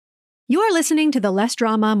You're listening to the Less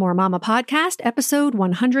Drama, More Mama podcast, episode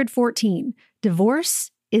 114.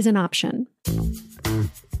 Divorce is an option.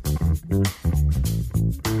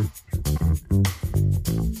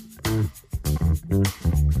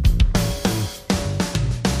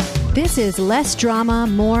 This is Less Drama,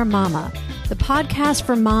 More Mama, the podcast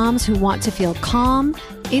for moms who want to feel calm,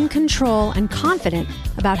 in control, and confident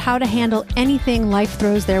about how to handle anything life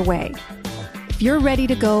throws their way. If you're ready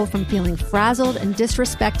to go from feeling frazzled and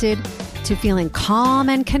disrespected to feeling calm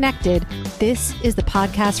and connected, this is the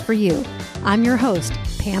podcast for you. I'm your host,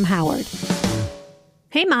 Pam Howard.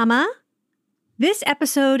 Hey, Mama. This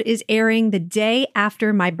episode is airing the day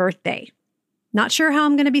after my birthday. Not sure how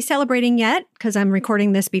I'm going to be celebrating yet because I'm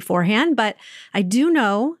recording this beforehand, but I do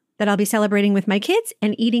know that I'll be celebrating with my kids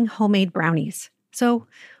and eating homemade brownies. So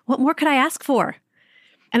what more could I ask for?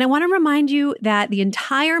 And I want to remind you that the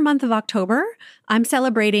entire month of October, I'm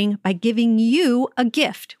celebrating by giving you a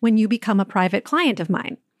gift when you become a private client of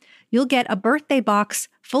mine. You'll get a birthday box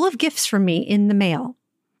full of gifts from me in the mail.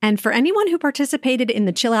 And for anyone who participated in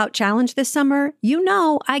the Chill Out Challenge this summer, you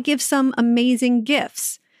know I give some amazing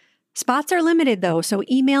gifts. Spots are limited though, so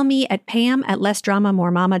email me at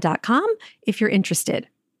pam@lessdramamoremama.com if you're interested.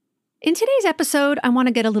 In today's episode, I want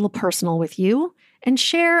to get a little personal with you and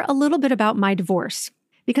share a little bit about my divorce,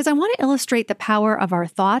 because I want to illustrate the power of our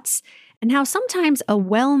thoughts and how sometimes a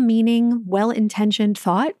well-meaning, well-intentioned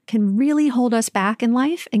thought can really hold us back in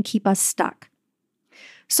life and keep us stuck.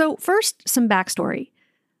 So first, some backstory.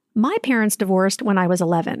 My parents divorced when I was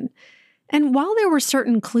 11. And while there were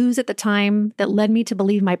certain clues at the time that led me to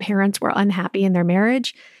believe my parents were unhappy in their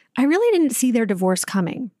marriage, I really didn't see their divorce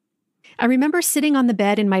coming. I remember sitting on the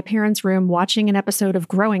bed in my parents' room watching an episode of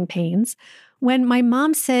Growing Pains when my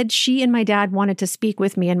mom said she and my dad wanted to speak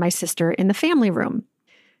with me and my sister in the family room.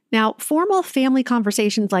 Now, formal family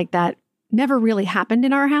conversations like that never really happened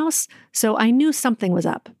in our house, so I knew something was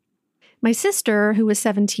up. My sister, who was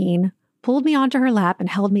 17, pulled me onto her lap and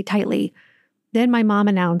held me tightly. Then my mom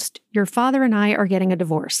announced, "Your father and I are getting a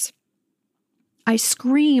divorce." I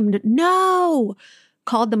screamed, "No!"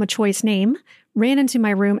 called them a choice name, ran into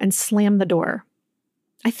my room and slammed the door.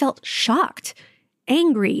 I felt shocked,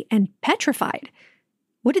 angry, and petrified.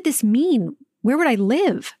 What did this mean? Where would I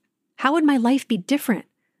live? How would my life be different?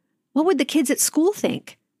 What would the kids at school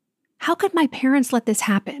think? How could my parents let this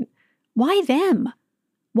happen? Why them?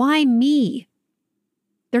 Why me?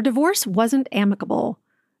 Their divorce wasn't amicable.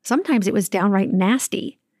 Sometimes it was downright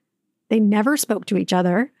nasty. They never spoke to each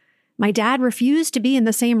other. My dad refused to be in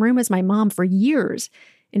the same room as my mom for years.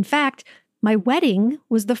 In fact, my wedding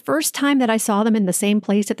was the first time that I saw them in the same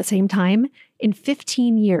place at the same time in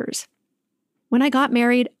 15 years. When I got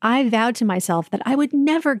married, I vowed to myself that I would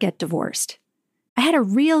never get divorced. I had a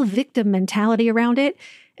real victim mentality around it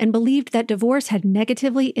and believed that divorce had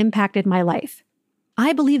negatively impacted my life.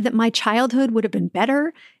 I believed that my childhood would have been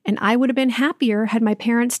better and I would have been happier had my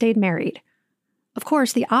parents stayed married. Of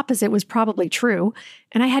course, the opposite was probably true,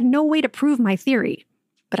 and I had no way to prove my theory.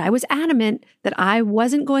 But I was adamant that I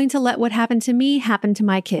wasn't going to let what happened to me happen to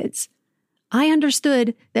my kids. I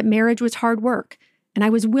understood that marriage was hard work, and I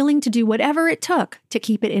was willing to do whatever it took to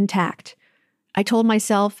keep it intact. I told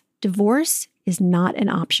myself, divorce is not an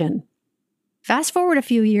option. Fast forward a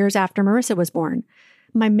few years after Marissa was born.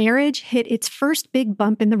 My marriage hit its first big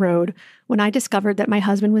bump in the road when I discovered that my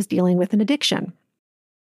husband was dealing with an addiction.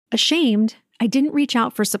 Ashamed, I didn't reach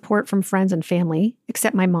out for support from friends and family,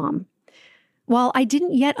 except my mom. While I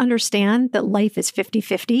didn't yet understand that life is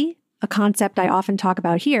 50-50, a concept I often talk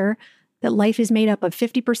about here, that life is made up of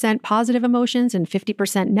 50% positive emotions and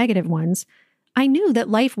 50% negative ones, I knew that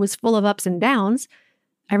life was full of ups and downs.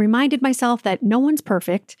 I reminded myself that no one's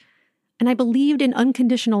perfect, and I believed in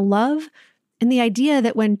unconditional love and the idea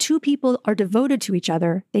that when two people are devoted to each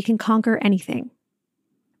other, they can conquer anything.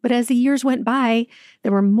 But as the years went by,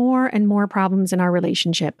 there were more and more problems in our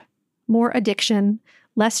relationship. More addiction,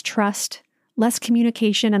 less trust, less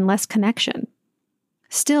communication, and less connection.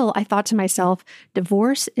 Still, I thought to myself,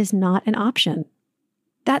 divorce is not an option.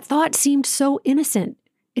 That thought seemed so innocent.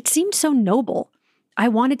 It seemed so noble. I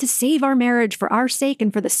wanted to save our marriage for our sake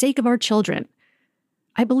and for the sake of our children.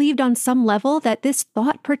 I believed on some level that this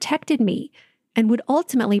thought protected me and would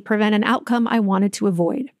ultimately prevent an outcome I wanted to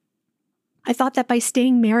avoid. I thought that by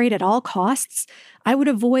staying married at all costs, I would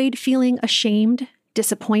avoid feeling ashamed,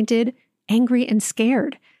 disappointed, angry, and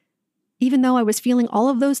scared, even though I was feeling all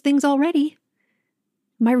of those things already.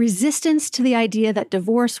 My resistance to the idea that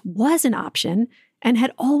divorce was an option and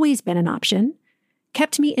had always been an option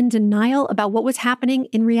kept me in denial about what was happening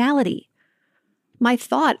in reality. My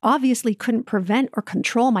thought obviously couldn't prevent or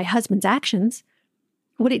control my husband's actions.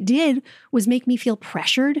 What it did was make me feel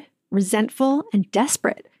pressured, resentful, and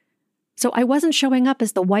desperate. So I wasn't showing up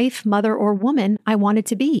as the wife, mother, or woman I wanted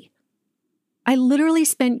to be. I literally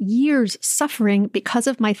spent years suffering because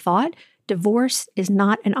of my thought, divorce is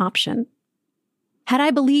not an option. Had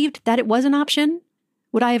I believed that it was an option,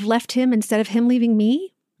 would I have left him instead of him leaving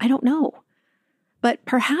me? I don't know. But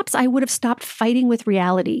perhaps I would have stopped fighting with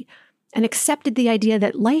reality and accepted the idea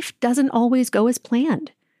that life doesn't always go as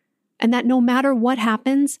planned, and that no matter what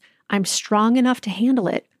happens, I'm strong enough to handle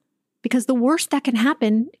it, because the worst that can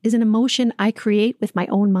happen is an emotion I create with my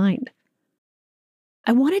own mind.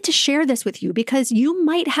 I wanted to share this with you because you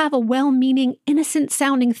might have a well-meaning,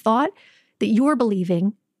 innocent-sounding thought that you're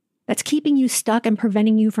believing that's keeping you stuck and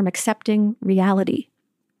preventing you from accepting reality.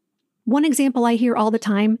 One example I hear all the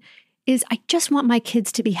time is, I just want my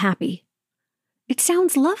kids to be happy. It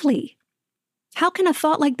sounds lovely. How can a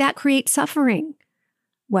thought like that create suffering?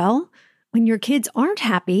 Well, when your kids aren't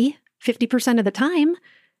happy 50% of the time,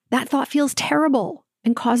 that thought feels terrible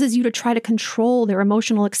and causes you to try to control their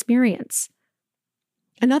emotional experience.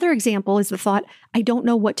 Another example is the thought, I don't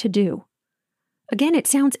know what to do. Again, it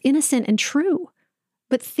sounds innocent and true,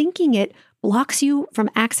 but thinking it blocks you from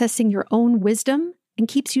accessing your own wisdom and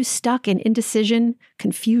keeps you stuck in indecision,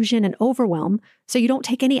 confusion, and overwhelm, so you don't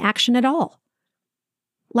take any action at all.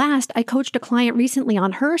 Last, I coached a client recently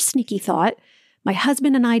on her sneaky thought, my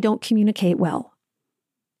husband and I don't communicate well.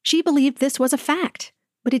 She believed this was a fact,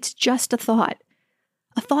 but it's just a thought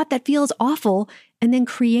that feels awful and then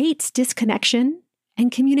creates disconnection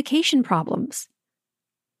and communication problems.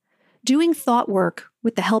 Doing thought work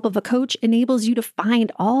with the help of a coach enables you to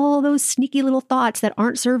find all those sneaky little thoughts that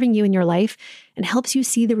aren't serving you in your life and helps you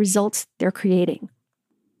see the results they're creating.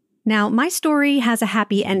 Now, my story has a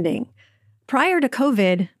happy ending. Prior to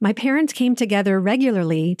COVID, my parents came together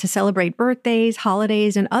regularly to celebrate birthdays,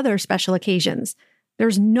 holidays, and other special occasions.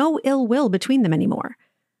 There's no ill will between them anymore.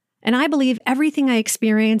 And I believe everything I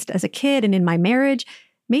experienced as a kid and in my marriage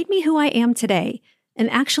made me who I am today, and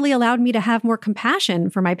actually allowed me to have more compassion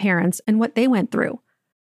for my parents and what they went through.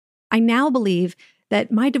 I now believe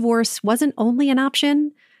that my divorce wasn't only an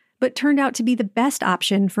option, but turned out to be the best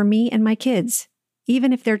option for me and my kids,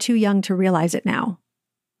 even if they're too young to realize it now.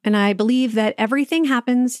 And I believe that everything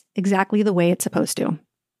happens exactly the way it's supposed to.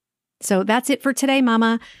 So that's it for today,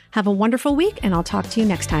 Mama. Have a wonderful week, and I'll talk to you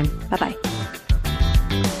next time. Bye-bye.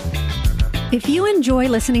 If you enjoy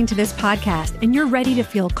listening to this podcast and you're ready to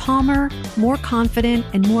feel calmer, more confident,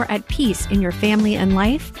 and more at peace in your family and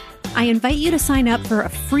life, I invite you to sign up for a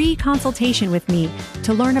free consultation with me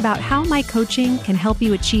to learn about how my coaching can help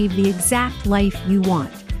you achieve the exact life you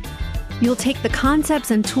want. You'll take the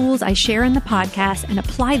concepts and tools I share in the podcast and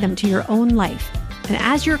apply them to your own life. And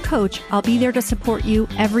as your coach, I'll be there to support you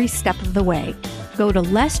every step of the way. Go to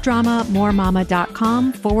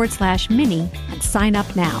lessdramamoremama.com/mini and sign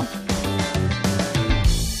up now.